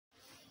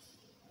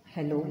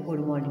Hello,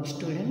 good morning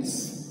students.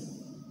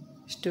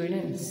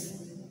 Students,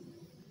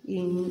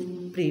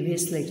 in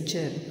previous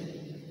lecture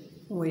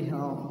we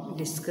have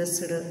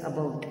discussed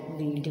about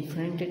the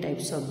different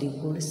types of the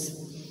goods,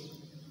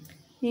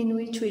 in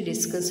which we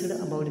discussed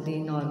about the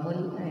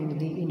normal and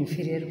the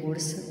inferior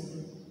goods.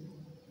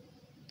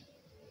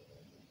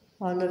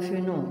 All of you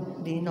know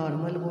the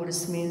normal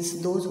goods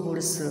means those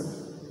goods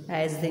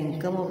as the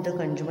income of the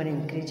consumer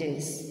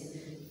increases,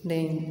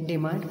 then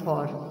demand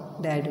for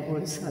that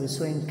goods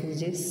also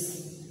increases.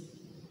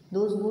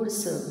 Those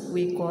goods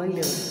we call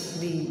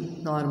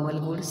the normal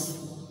goods,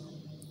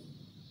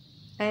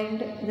 and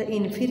the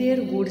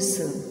inferior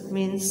goods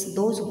means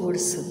those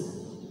goods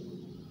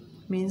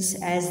means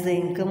as the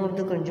income of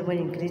the consumer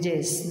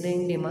increases,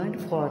 then demand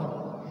for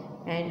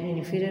an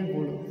inferior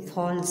good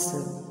falls,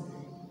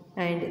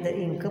 and the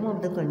income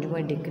of the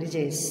consumer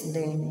decreases,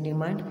 then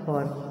demand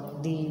for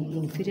the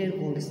inferior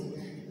goods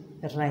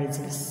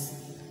rises.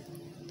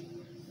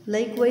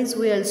 Likewise,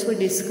 we also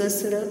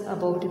discussed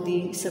about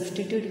the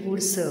substitute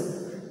goods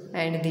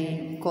and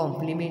the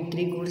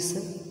complementary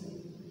goods.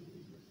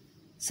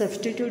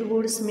 Substitute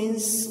goods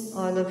means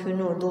all of you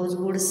know those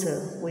goods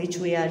which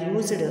we are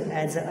used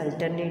as an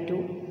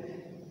alternative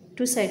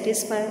to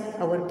satisfy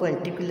our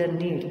particular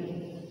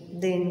need.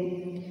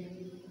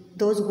 Then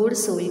those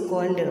goods we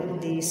call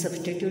the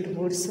substitute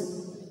goods.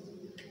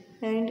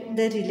 And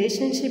the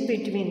relationship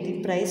between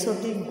the price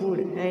of the good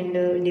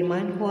and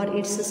demand for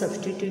its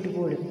substitute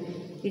good,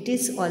 it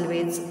is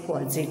always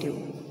positive.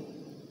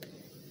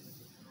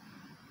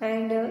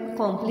 And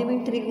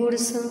complementary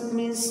goods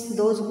means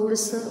those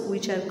goods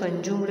which are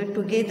consumed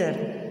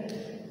together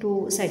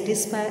to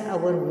satisfy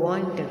our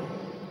want.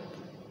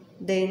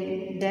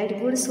 Then that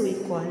goods we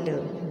call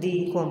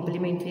the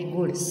complementary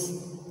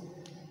goods.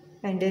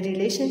 And the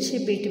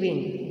relationship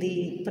between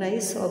the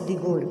price of the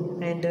good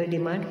and the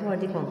demand for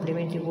the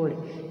complementary good,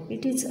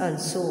 it is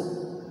also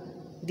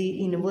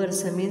the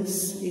inverse,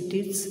 means it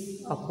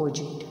is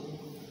opposite.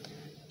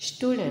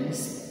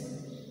 Students,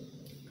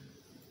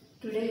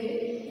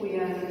 today we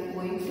are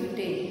going to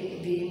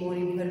take the more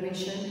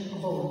information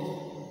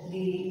about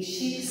the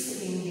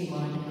shifts in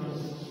demand curve.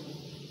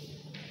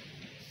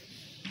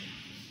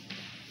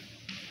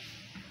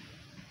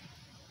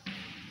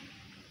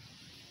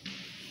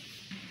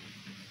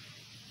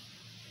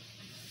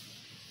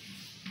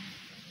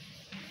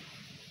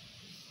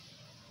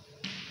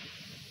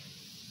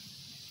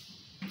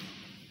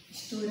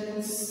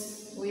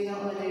 Students, we have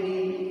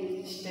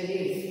already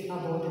studied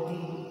about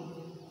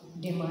the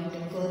demand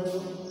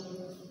curve.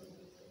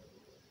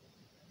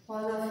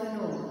 All of you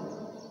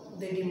know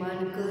the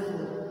demand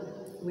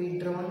curve we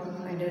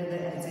drawn under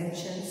the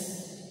assumptions.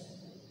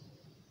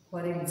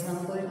 For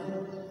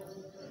example,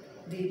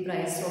 the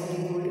price of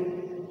the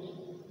good,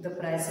 the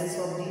prices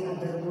of the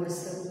other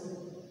goods,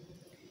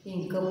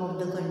 income of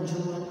the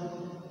consumer,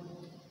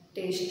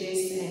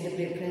 tastes and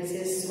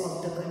preferences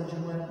of the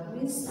consumer.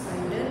 Means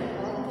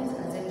under all these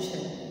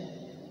assumptions,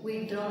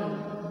 we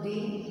draw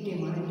the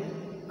demand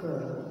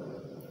curve.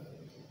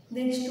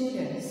 Then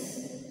students,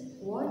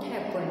 what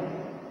happened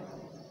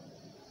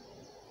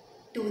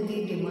to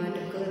the demand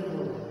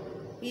curve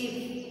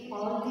if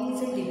all these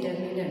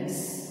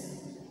determinants,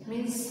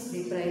 means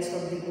the price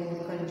of the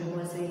good,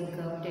 consumer's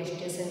income,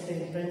 tastes and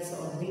preference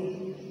of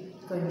the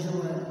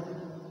consumer,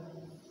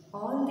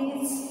 all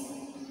these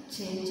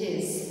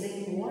changes,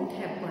 then what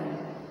happened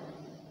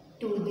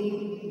to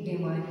the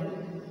demand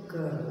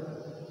curve?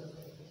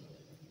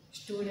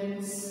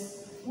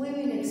 Students, we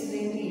will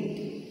explain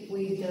it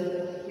with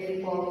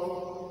the help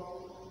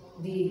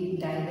of the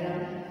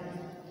diagram.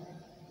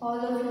 All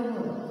of you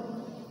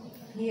know,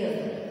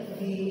 here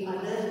the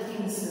other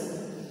things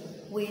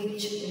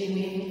which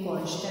remain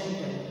constant,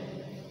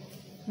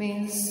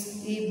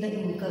 means if the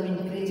income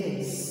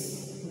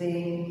increases,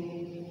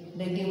 then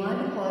the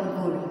demand for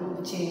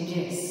good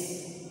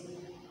changes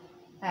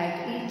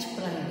at each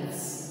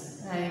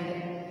price,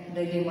 and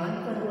the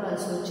demand curve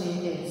also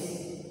changes.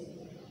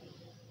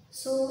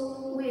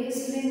 So we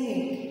explain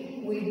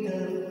it with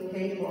the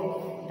help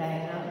of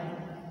diagram.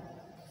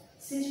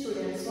 See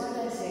students, what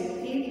I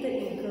said, if the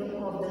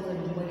income of the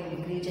consumer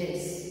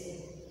increases,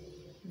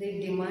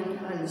 the demand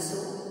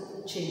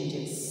also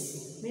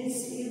changes. Means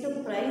if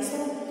the price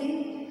of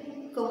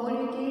the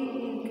commodity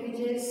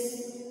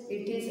increases,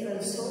 it is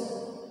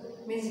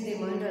also, means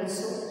demand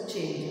also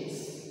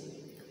changes.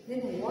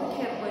 Then what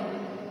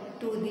happened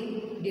to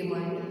the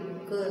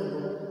demand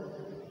curve?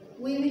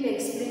 We will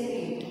explain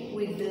it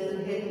with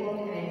the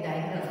help of a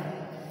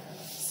diagram.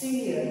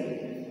 See here.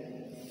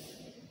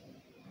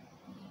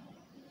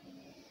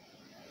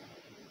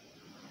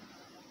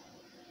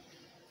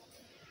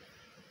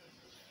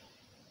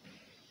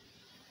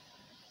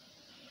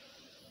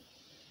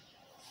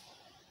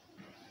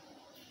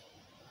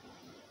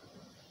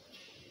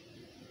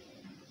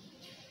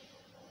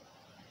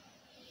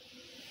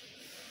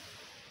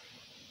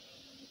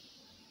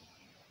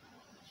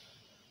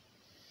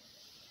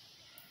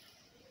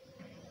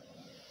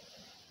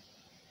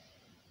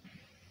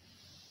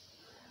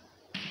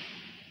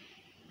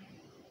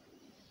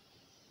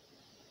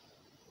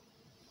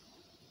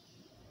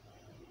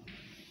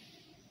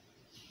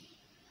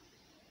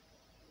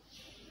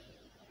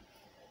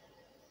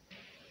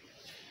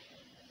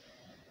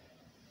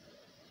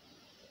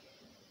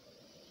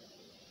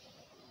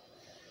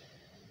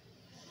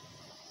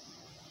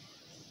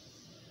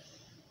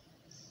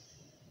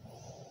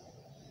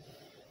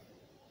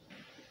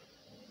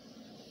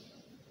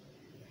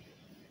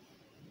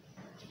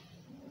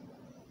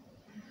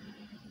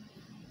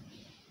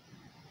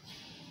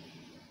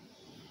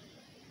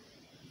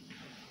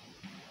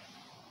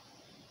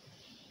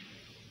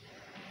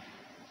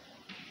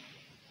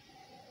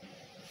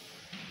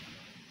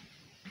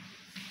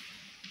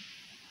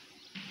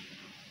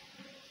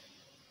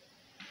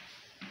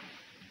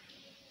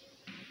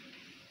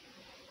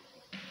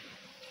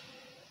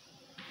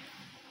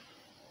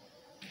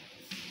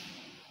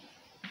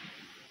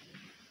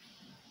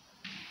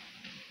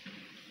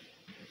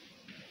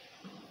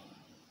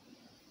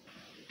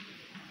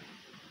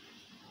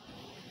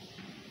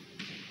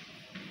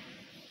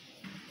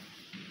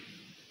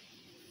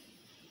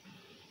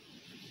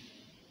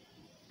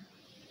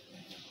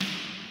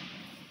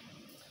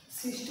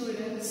 See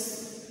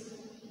students,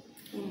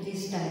 in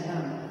this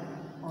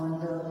diagram on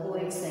the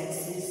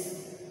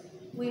OX-axis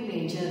we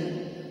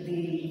measure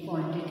the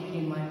quantity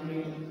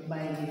demanded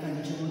by the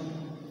consumer,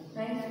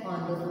 and on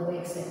the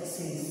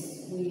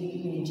OX-axis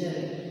we measure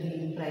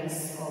the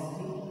price of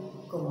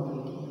the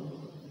commodity.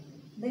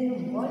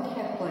 Then what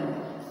happened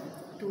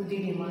to the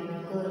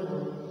demand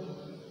curve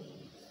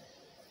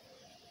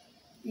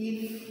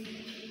if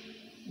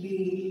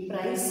the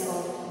price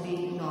of the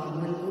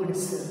normal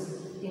goods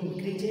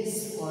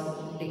increases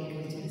or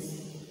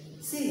decreases?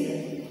 See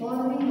here, for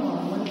the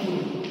normal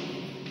good,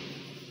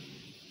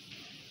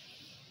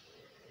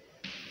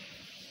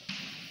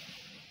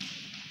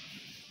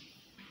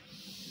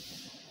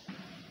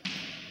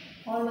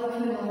 all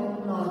of you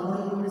know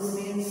normal goods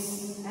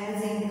means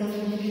as income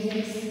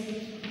increases,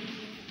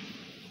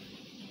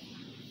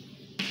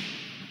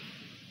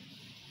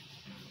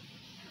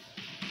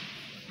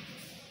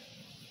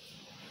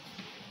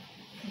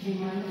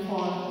 demand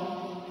for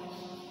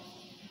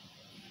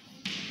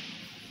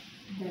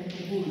that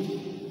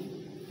good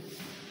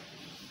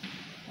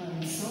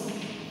also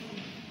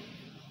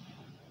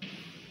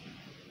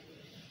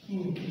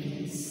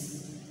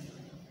increases,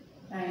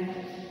 and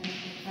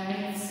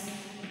as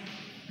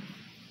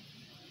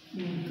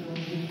income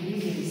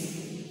increases,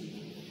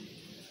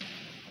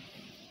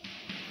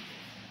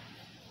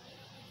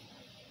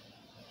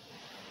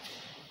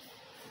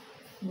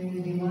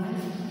 then demand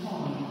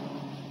fall.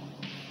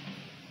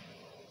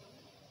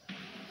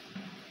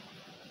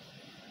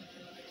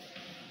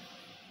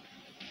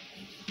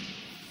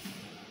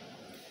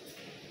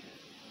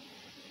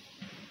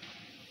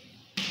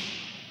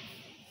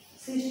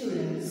 See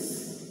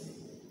students,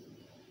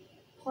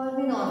 for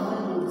the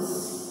normal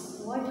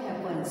goods, what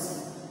happens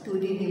to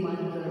the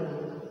demand curve?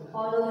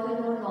 All of you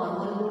know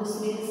normal goods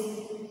means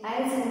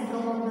as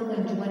income of the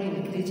consumer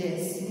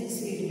increases,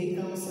 means it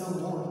becomes a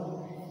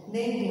more,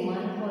 then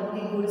demand for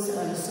the goods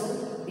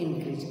also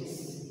increases.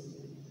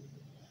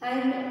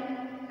 And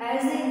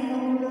as the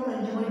income of the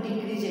consumer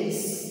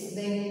decreases,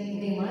 then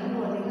demand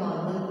for the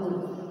normal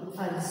good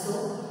also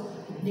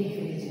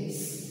decreases.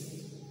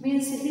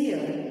 Means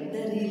here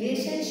the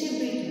relationship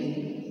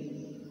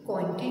between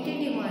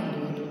quantity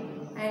demanded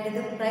and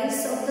the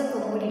price of the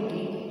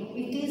commodity,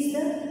 it is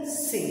the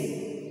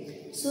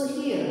same. So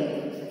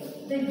here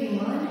the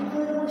demand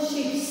curve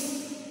shifts.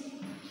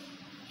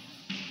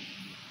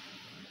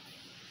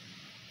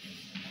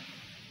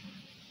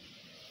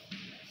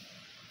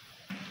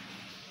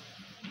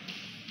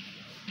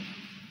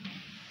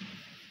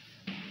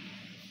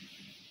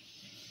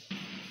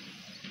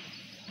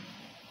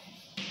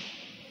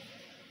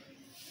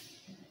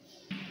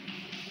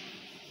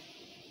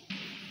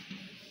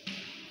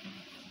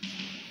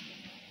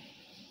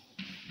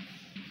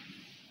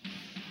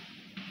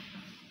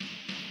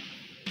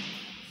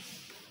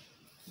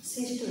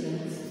 See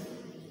students,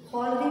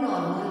 for the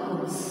normal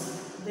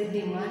goods, the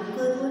demand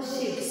curve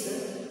shifts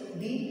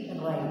the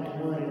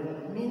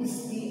rightward,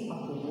 means the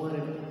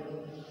upward.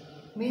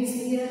 Means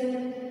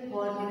here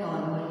for the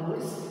normal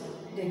goods,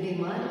 the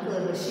demand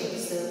curve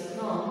shifts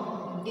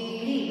from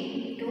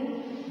DD to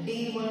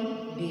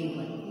D1,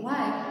 D1.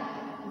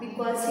 Why?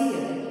 Because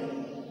here,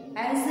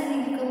 as the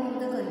income of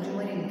the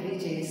consumer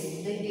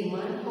increases, the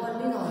demand for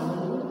the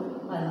normal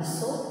good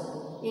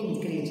also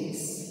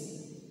increases.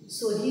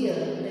 So here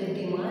the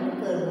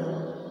demand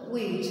curve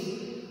which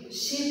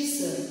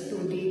shifts to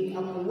the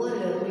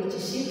upward, which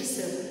shifts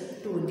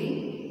to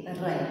the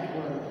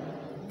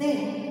rightward.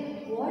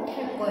 Then what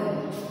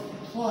happened?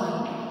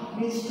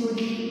 One is to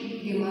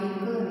the demand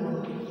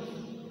curve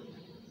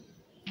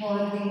for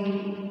the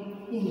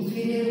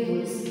inferior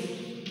goods.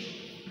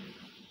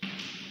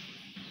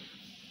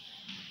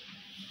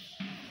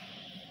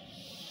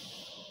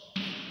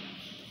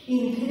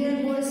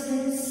 Inferior goods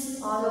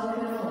means all of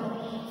you know.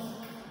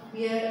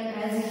 Here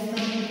as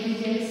income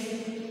increases,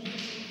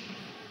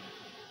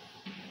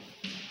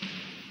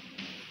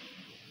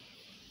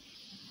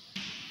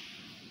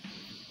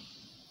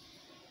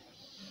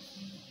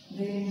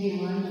 then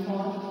demand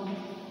for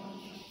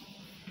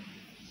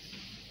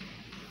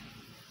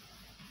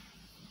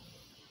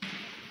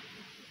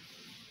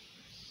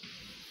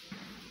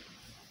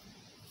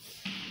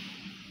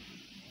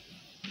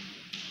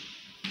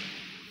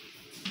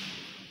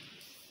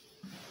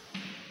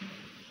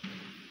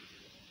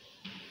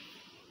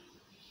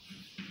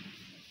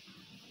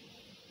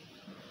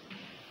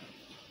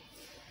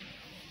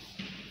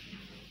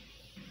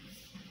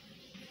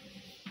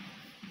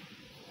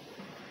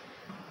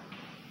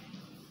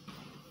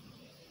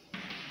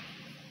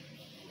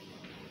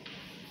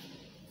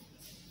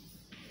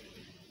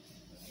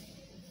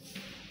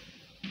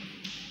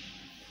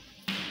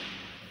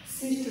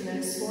See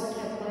students, what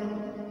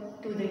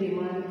happened to the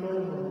demand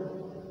curve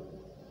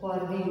for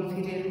the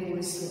inferior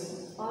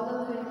goods? All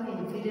of you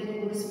know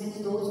inferior goods means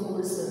those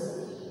goods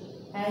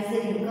as the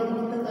income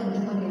of the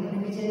consumer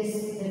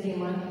increases, the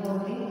demand for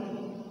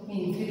the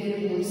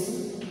inferior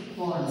goods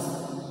falls.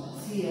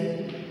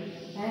 Here,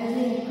 as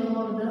the income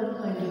of the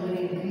consumer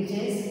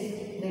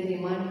increases, the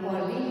demand for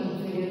the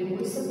inferior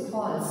goods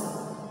falls.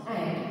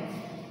 And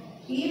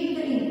if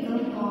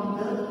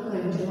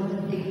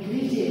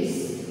decreases,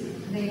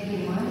 the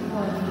demand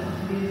for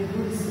the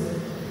goods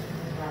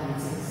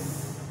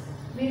rises.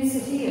 Means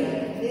here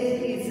there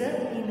is an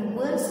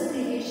inverse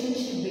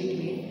relationship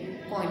between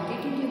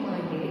quantity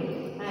demanded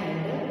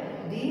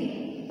and the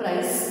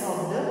price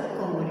of the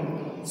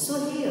commodity. So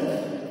here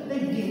the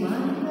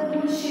demand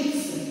curve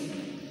shifts.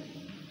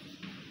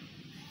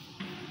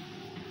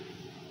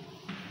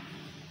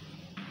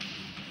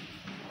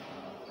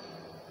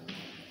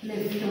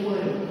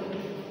 Leftward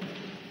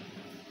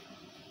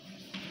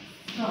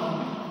from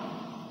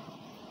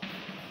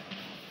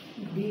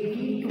DD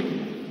to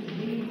D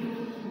to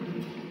D.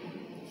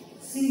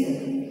 Here,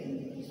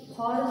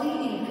 for the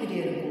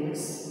inferior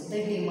goods, the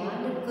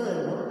demand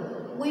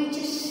curve which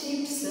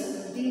shifts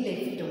the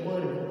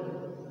leftward,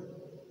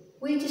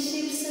 which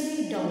shifts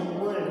the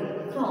downward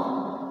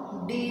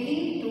from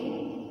DD to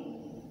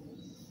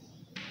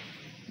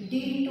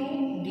D2.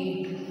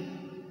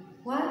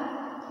 Why?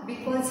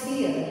 Because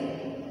here,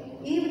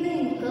 if the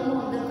income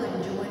of the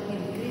consumer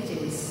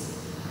increases,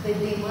 the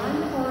demand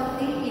for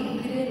the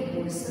inferior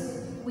goods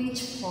which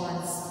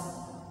falls.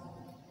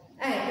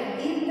 And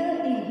if the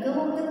income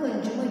of the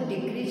consumer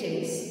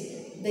decreases,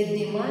 the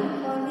demand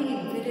for the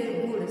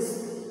inferior goods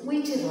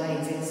which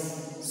rises.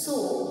 So,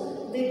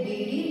 the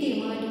DD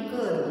demand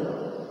curve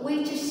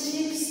which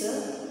shifts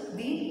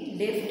the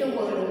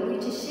leftward,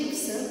 which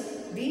shifts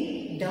the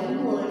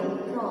downward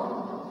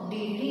from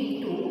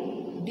DD to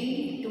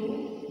D2.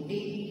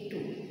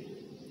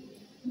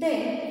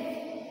 Then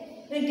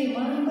the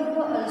demand curve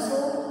also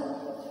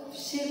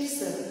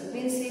shifts,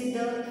 means if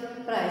the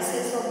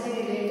prices of the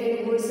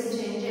related goods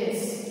changes,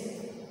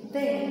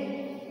 then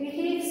it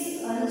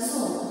is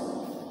also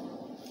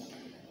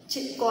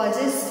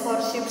causes for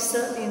shifts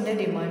in the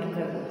demand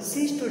curve.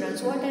 See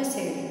students, what I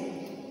said,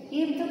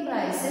 if the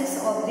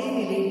prices of the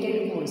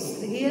related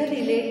goods, here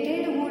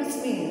related goods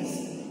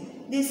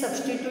means the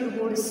substitute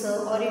goods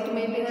or it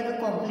may be the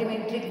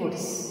complementary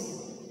goods.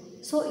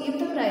 So, if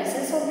the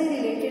prices of the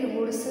related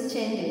goods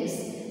changes,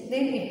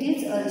 then it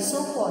is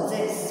also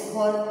causes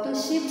for the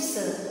shifts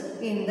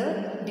in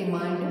the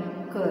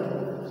demand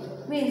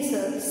curve. Means,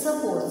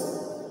 suppose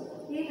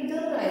if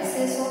the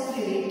prices of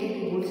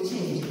related goods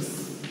changes,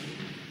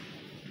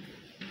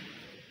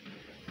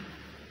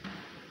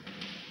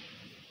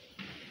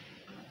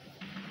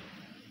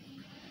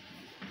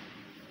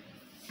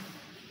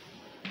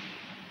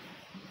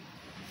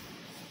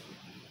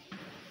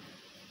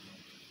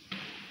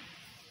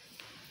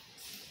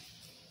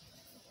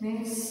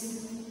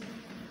 means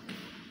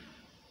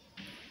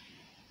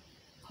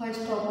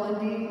first upon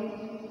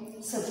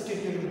the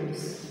substitute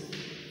goods.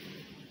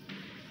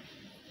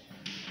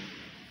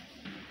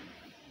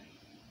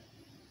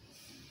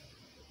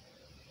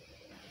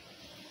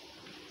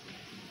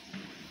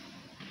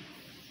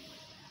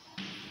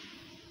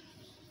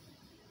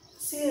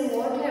 See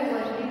what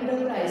happened if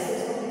the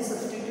prices of the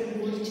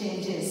substitute goods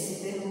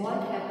changes, then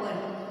what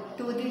happened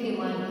to the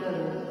demand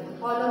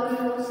curve? All of you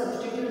know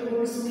substitute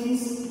goods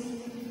means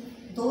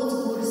those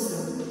goods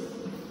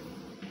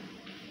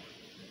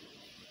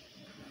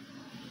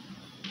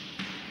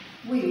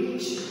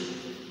which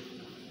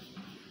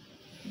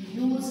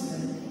use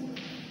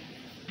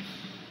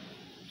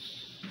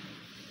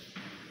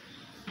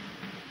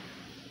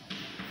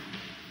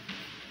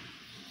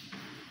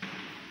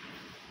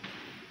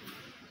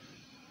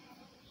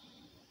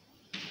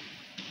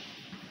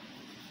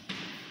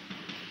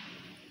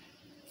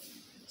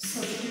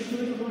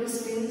substitute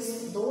goods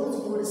means those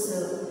goods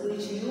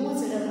which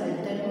use an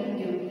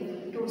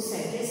alternative to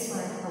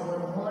satisfy our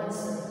wants,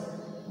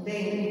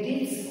 then it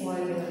is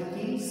called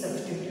the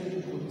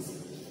substitute goods.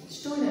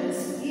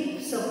 Students,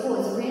 if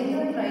suppose when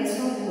the price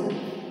of good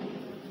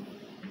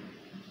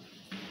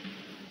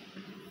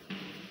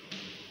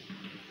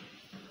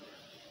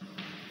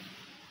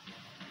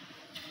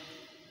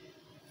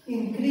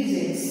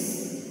increases,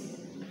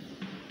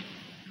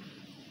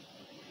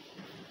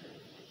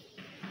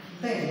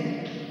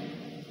 then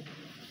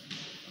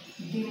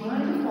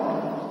demand for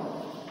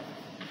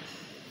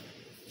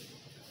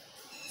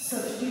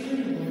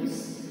substitute goods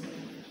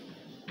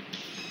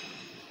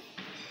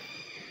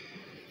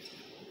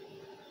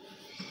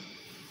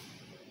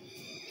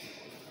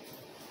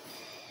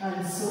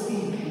also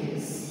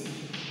increase.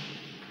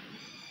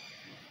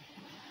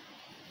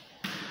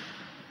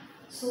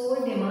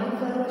 So demand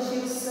curve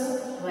shifts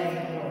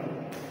rightward.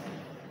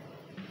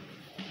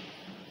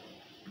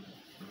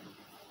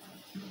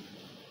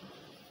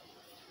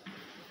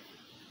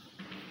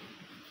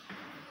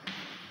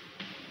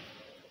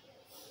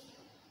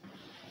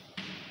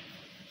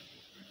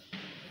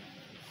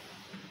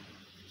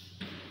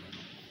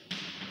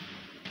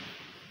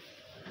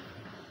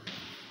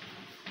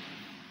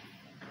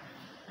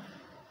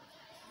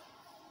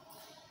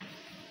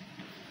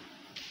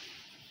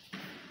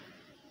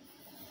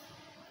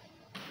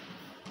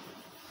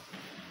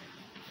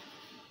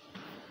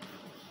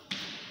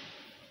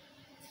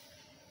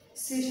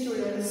 See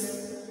students,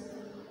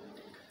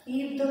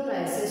 if the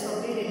prices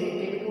of the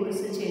related goods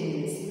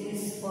changes,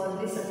 means for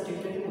the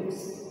substitute goods.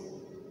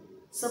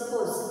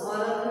 Suppose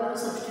all of our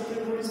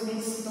substitute goods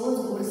means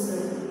those goods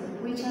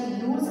which are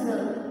used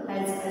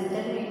as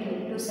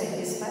alternative to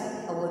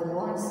satisfy our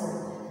wants.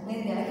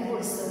 Then that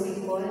goods we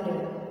call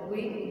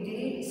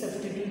the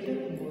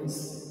substituted goods.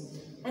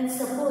 And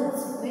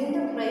suppose when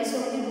the price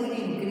of the good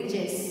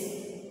increases,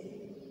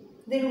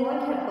 then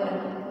what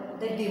happens?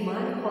 The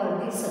demand for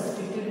the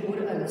substitute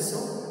good also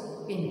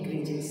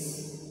increases.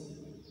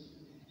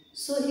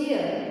 So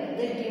here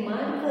the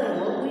demand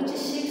curve which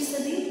shifts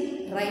the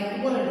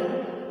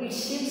rightward, it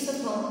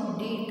shifts from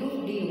D to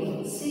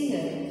D1. See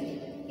here,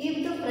 if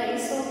the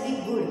price of the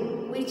good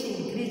which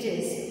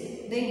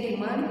increases, then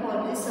demand for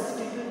the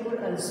substitute good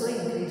also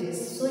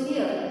increases. So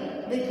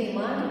here the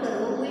demand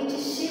curve which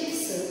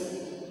shifts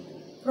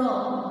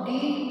from D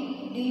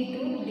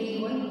to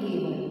D1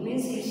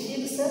 means it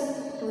shifts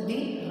to the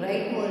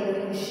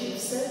rightward, it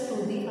shifts to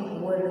the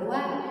upward.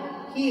 Why?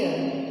 Here,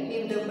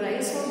 if the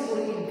price of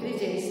good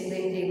increases,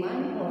 then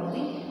demand for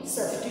the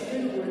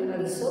substitute good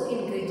also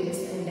increases,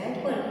 and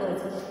that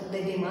purpose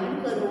the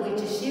demand curve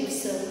which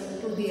shifts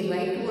to the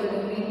rightward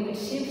means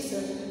it shifts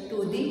to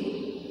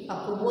the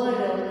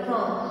upward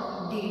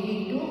from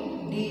DD to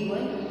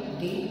D1.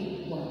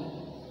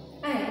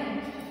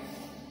 And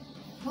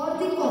for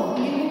the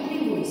complementary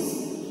goods,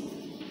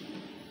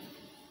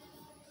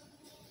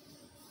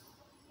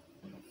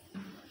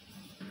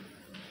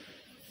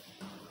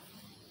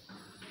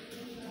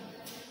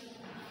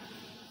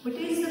 what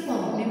is the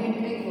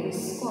complementary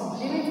goods?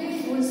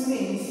 Complementary goods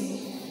means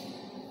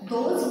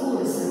those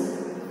goods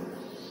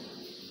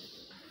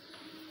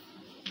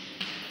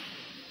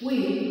we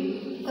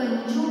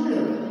consumed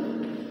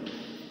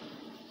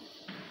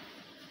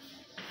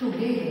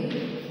together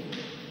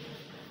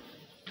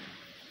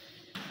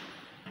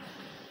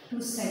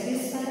to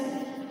satisfy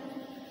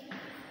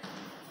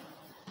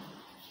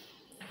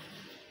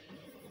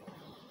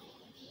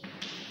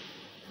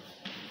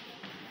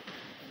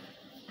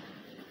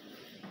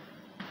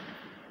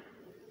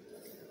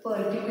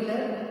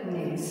particular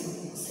needs.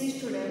 See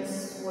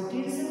students, what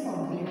is the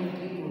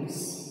complementary goods?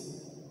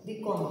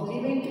 The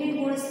complementary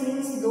goods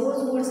means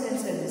those goods and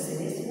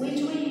services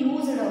which we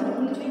used or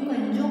which we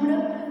consumed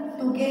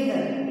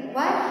together.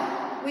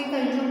 Why we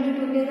consumed it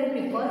together?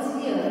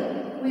 Because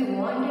here we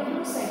wanted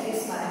to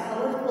satisfy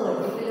our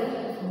particular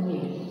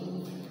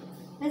need.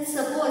 And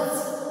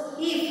suppose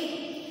if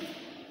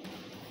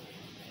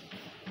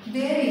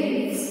there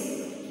is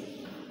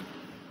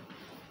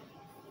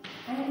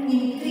an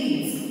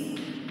increase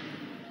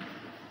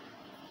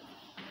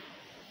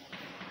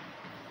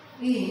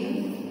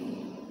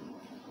in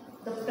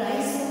the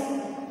price of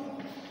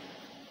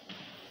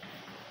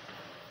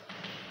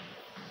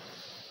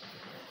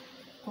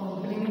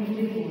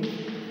complementary good,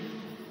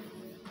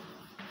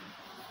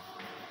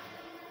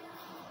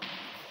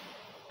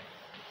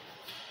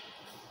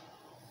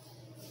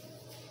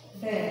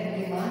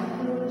 then demand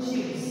curve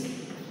shifts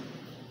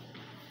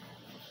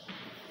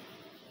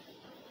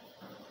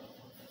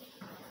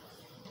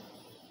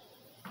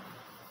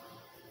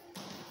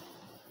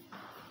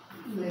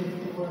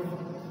leftward.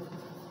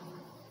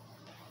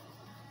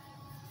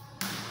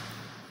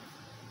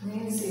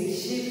 Means it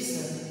shifts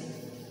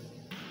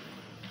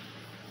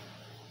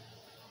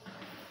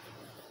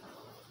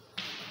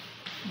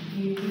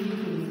D to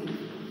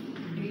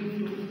D.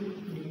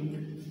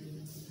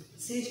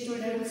 See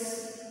students,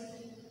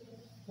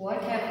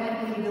 what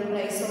happens if the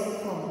price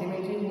of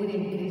complementary good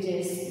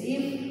increases?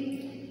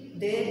 If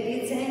there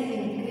is an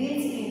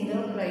increase in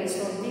the price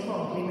of the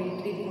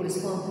complementary goods.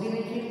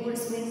 Complementary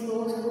goods means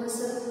those goods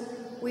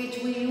which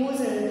we use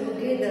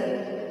together,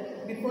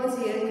 because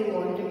here we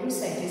wanted to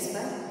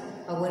satisfy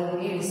our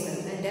needs,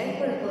 and that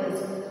purpose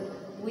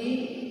we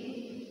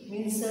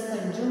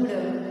consumed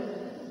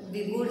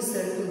the goods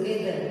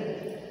together.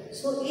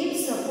 So if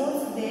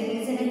suppose there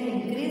is an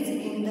increase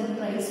in the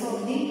price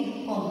of the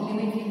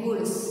complementary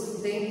goods,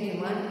 then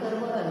demand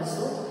curve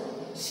also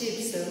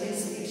shifts,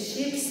 means it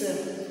shifts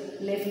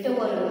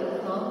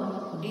leftward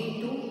from D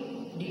to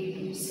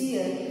D2. See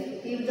here,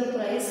 if the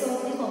price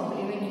of the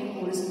complementary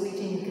goods which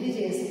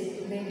increases,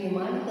 then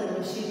demand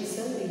curve shifts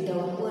the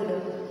downward,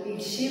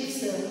 it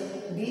shifts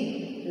the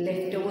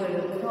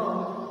leftward from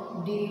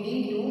DD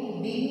to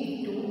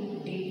D2.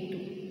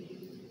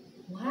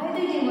 Why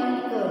the demand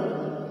curve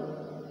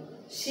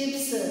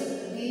shifts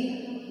the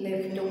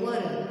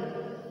leftward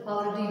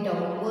or the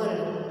downward?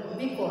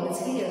 Because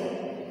here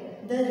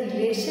the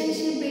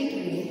relationship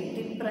between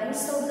the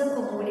price of the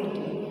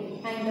commodity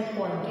and the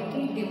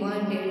quantity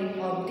demanded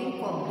of the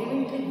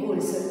complementary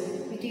goods,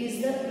 it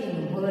is the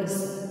inverse,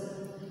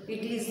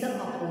 it is the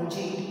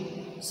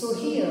opposite. So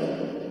here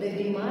the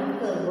demand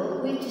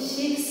curve which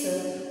shifts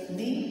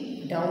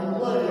the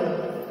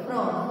downward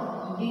from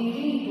DD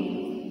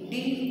to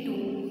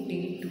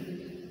D2.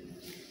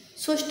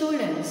 So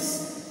students,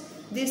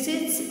 this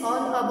is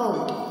all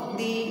about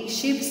the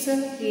shifts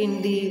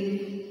in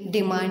the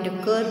demand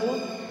curve.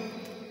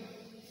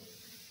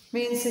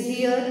 Means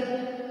here,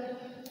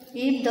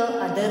 if the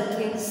other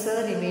things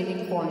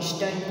remaining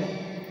constant,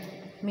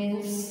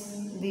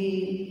 means the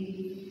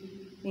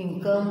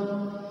income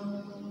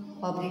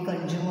of the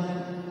consumer,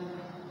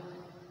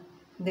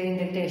 then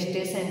the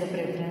tastes and the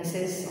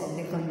preferences of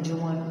the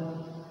consumer.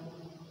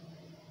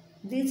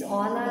 These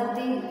all are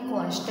the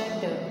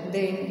constant.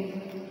 Then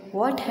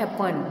what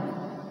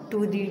happened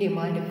to the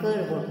demand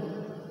curve?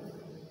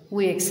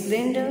 We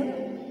explained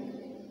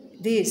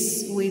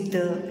this with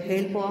the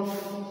help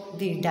of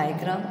the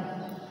diagram,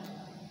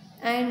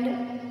 and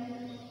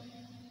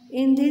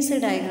in this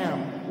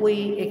diagram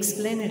we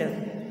explained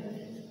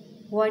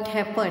what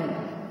happened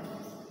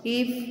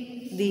if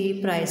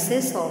the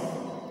prices of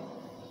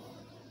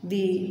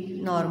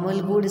the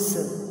normal goods,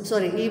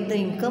 if the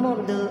income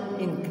of the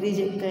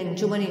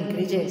consumer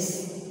increases,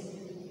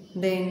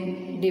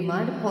 then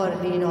demand for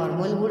the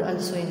normal good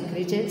also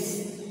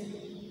increases,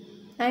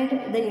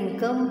 and the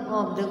income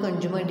of the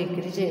consumer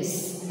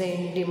decreases,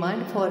 then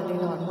demand for the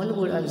normal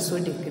good also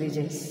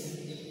decreases.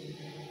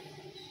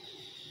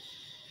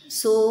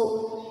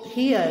 So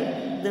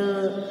here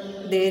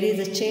there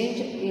is a change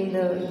in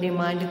the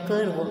demand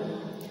curve.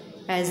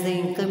 As the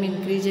income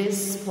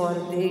increases for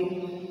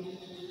the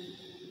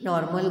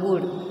normal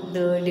good,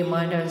 the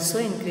demand also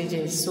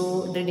increases.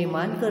 So the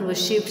demand curve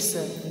shifts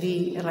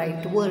the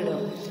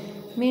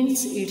rightward,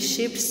 means it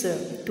shifts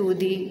to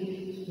the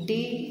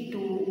DD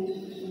to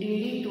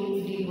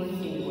D1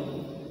 D1.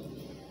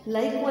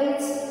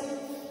 Likewise,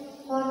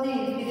 for the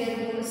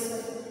inferior goods,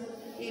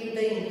 if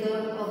the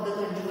income of the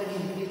consumer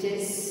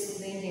increases,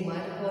 then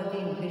demand for the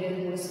inferior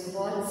goods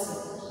falls.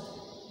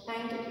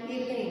 And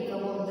if the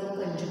income of the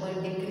consumer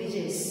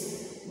decreases,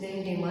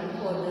 then demand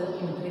for the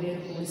inferior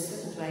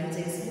goods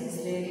rises. Means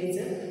there is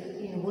an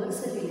inverse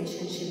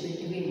relationship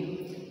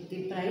between the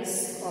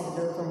price of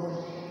the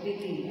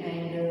commodity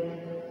and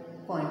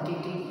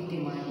quantity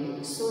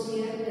demanded. So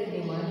here the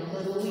demand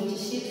curve which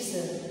shifts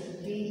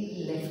the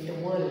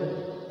leftward,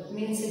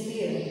 means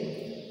here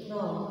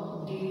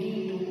from DD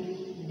to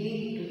D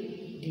to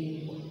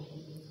D1.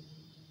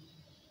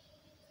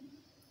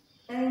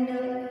 And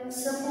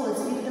suppose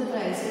if the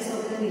prices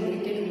of the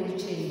related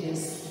goods changes,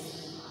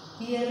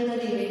 here the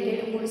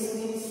related goods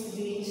means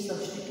the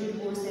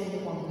substitute goods and the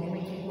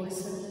complementary goods.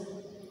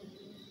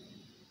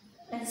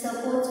 And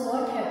suppose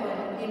what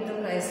happened if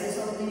the prices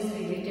of these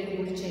related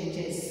goods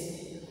changes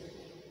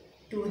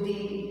to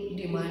the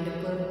demand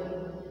curve?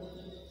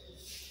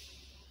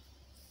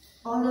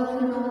 All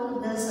of you know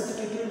the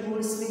substitute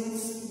goods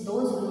means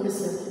those goods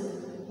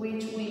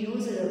which we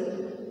use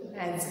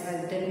as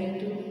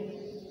alternative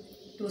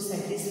to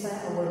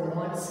satisfy our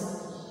wants.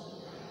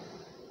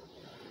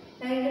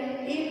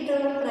 And if the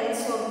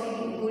price of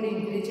the good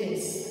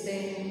increases,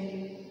 then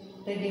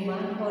the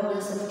demand for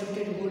the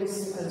substitute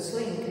goods also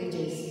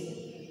increases.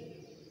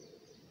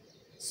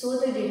 So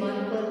the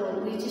demand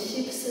curve which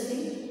shifts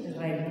the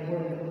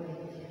rightward,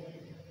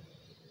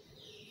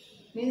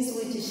 means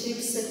which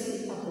shifts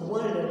the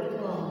upward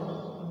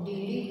from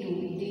DD to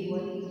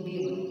D1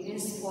 D1,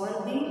 means for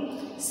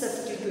the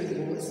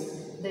substitute goods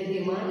the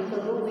demand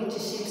curve which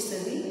shifts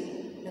the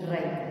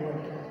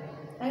rightward.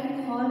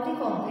 And for the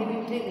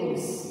complementary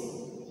goods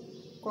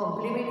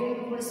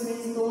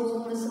means those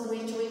goods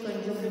which we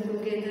consume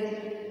together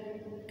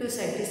to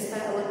satisfy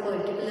our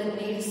particular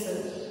needs.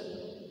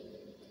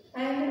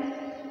 And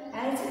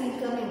as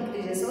income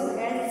increases, or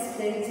as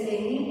there is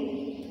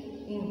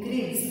any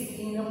increase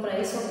in the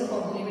price of the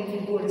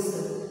complementary goods,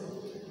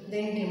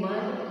 then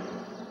demand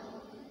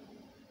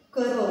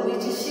curve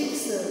which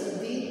shifts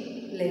the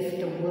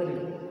leftward.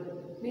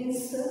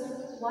 Means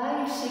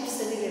why it shifts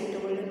the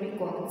leftward?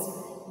 Because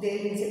there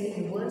is an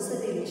inverse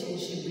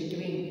relationship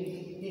between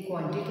the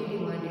quantity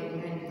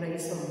demanded and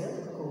price of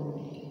the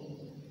commodity.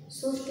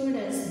 So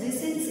students,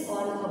 this is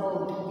all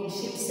about the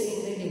shifts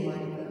in the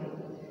demand curve.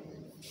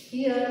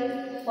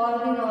 Here for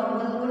the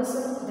normal goods,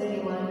 the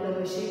demand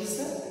curve shifts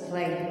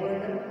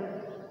rightward.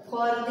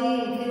 For the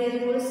inferior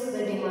goods,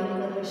 the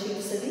demand curve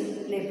shifts the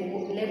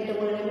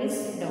leftward, means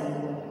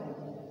downward.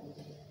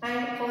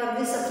 And for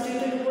the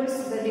substitute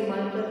goods, the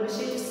demand curve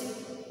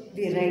shifts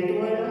the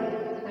rightward.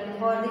 And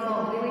for the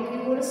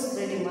complementary goods,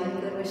 the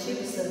demand curve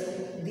shifts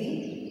the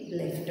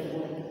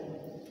leftward.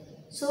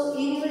 So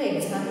in your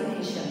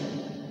examination,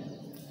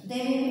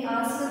 they will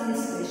ask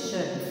this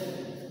question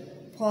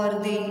for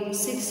the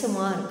 6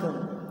 mark.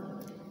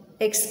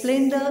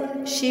 Explain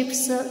the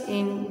shifts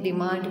in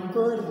demand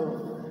curve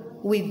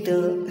with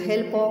the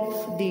help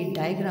of the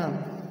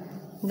diagram.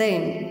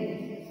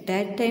 Then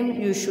that time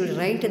you should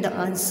write the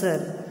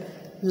answer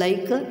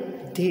like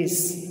this.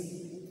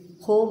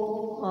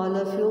 Hope all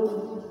of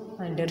you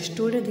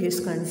understood this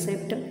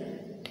concept.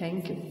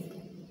 Thank you.